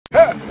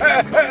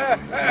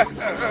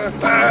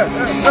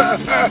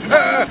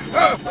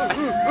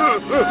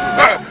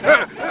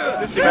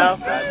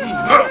mouth.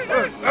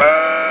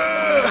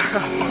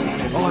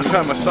 Oh, it's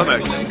hurt my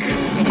stomach.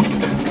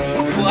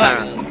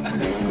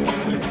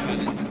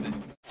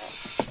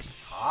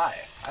 Hi.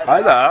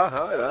 Hi there.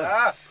 Hi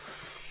there.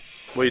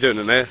 What are you doing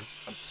in there?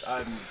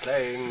 I'm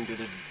playing the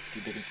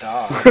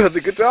guitar.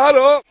 The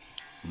guitar.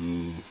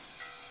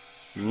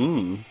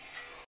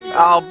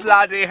 Oh,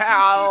 bloody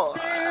hell!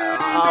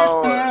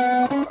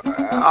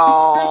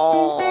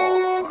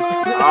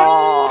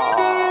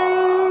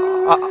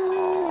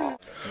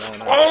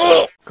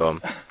 Go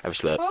on, have a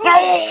slurp.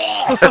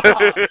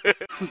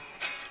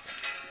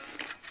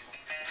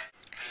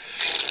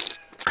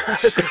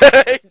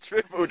 He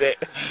dribbled it.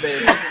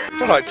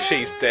 I like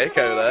cheese dick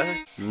over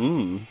there.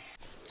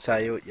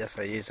 So yes,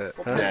 I use it.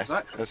 Huh? Yeah,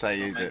 that's how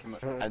you use it.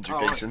 Andrew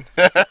Gleason.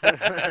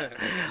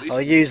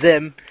 I'll use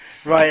him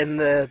right in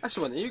the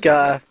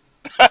gutter.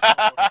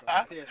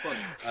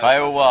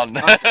 Fail one.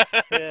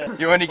 Yeah.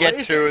 You only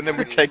get two and then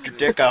we take your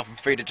dick off and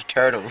feed it to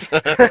turtles.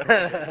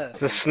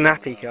 The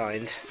snappy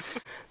kind.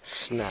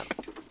 Snap.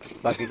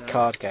 Like a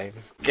card game.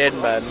 Again,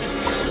 man.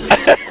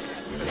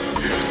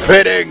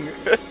 Fitting!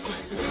 I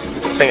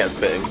think that's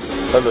fitting.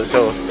 I'm not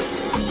sure.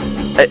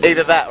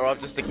 Either that or I've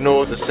just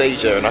ignored a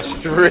seizure and I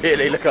should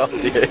really look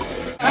after you.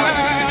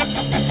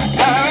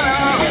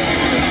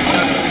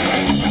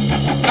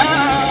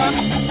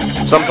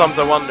 Sometimes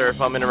I wonder if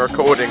I'm in a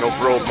recording or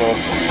Broadmoor.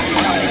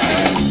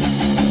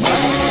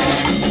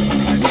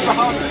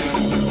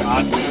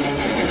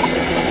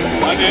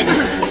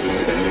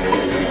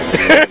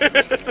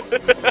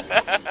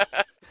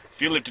 If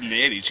you lived in the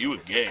 80s, you were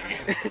gay.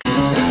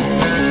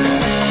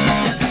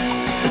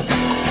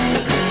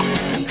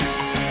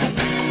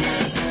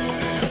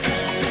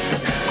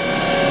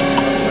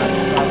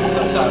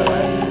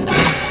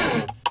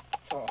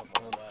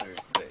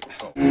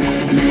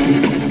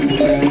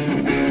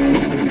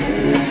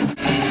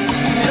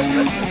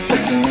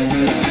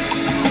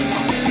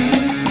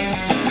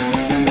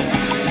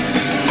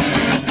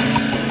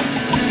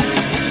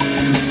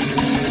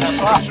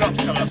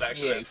 Trump's coming up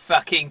actually. You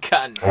fucking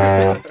cunt.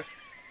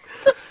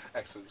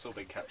 Excellent, it's all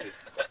been captured.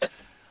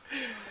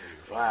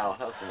 Wow,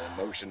 that's some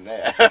emotion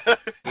there.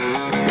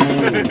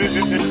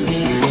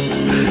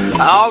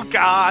 Oh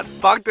God,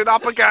 fucked it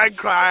up again,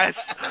 Chris.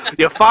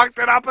 You fucked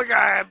it up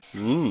again.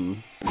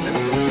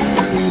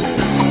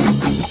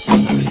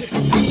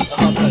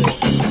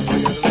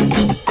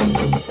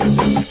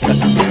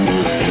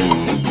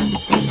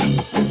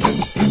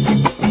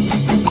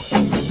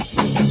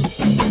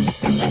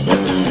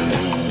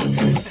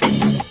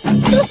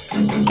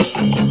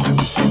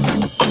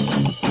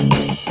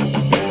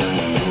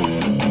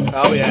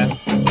 Oh yeah.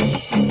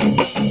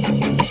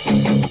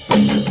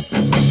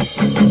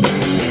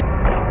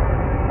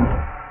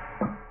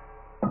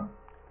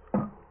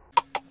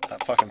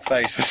 That fucking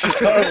face is just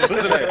horrible,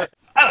 isn't it?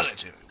 Hello,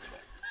 legend.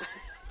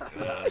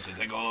 So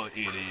they go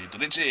eat a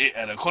drinky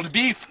and a corned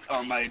beef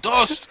on my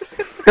toast.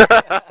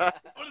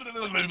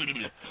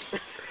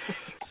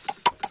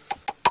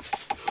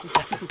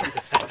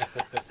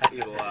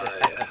 You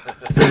liar.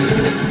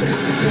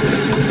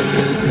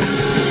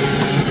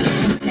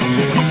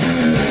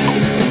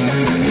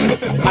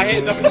 I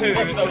hit number 2, it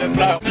was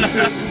blow.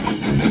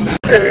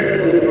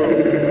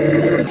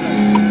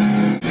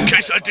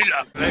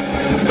 Quesadilla.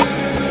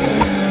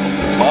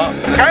 What?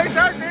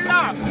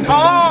 Quesadilla!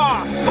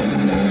 Oh!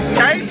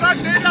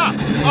 Quesadilla!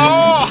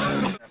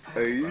 Oh!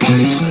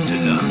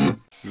 Quesadilla.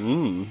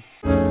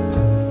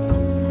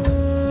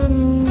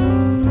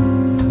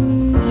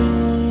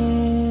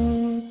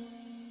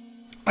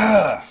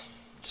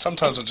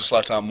 Sometimes I just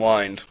like to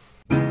unwind.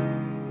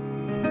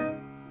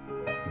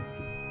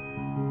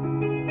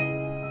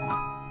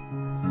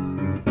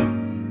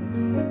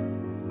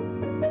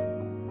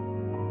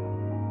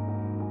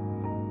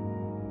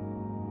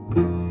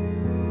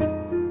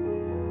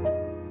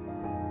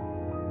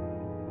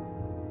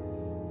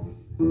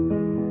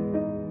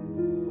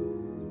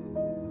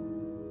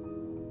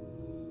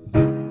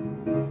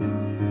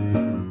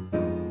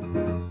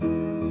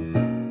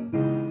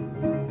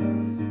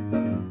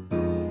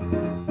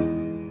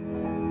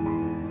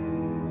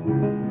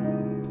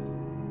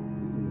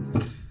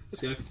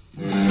 Let's go.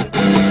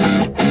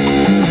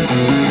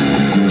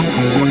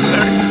 What's the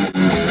lyrics?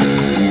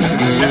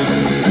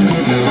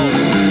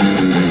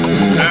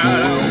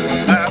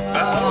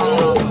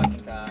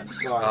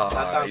 Oh,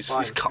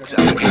 he's cocked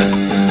out again.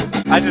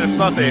 I did a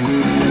saucy.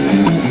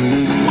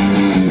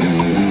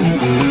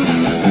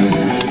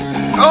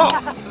 Oh!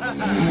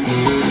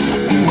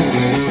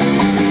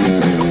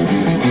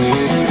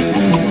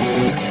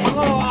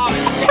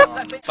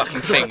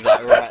 Fucking thing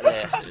like right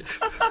there.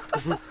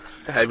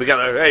 Hey, we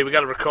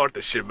gotta record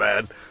this shit,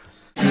 man.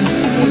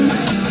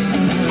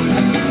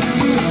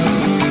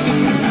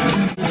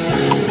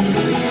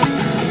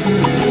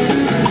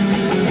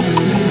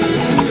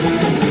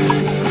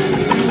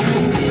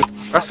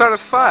 I sounded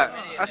fat.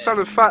 I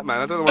sounded fat,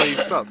 man. I don't know why you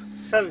stopped.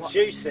 Sounded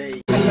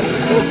juicy.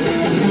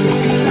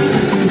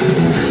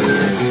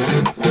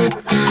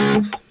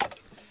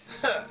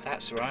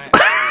 That's right.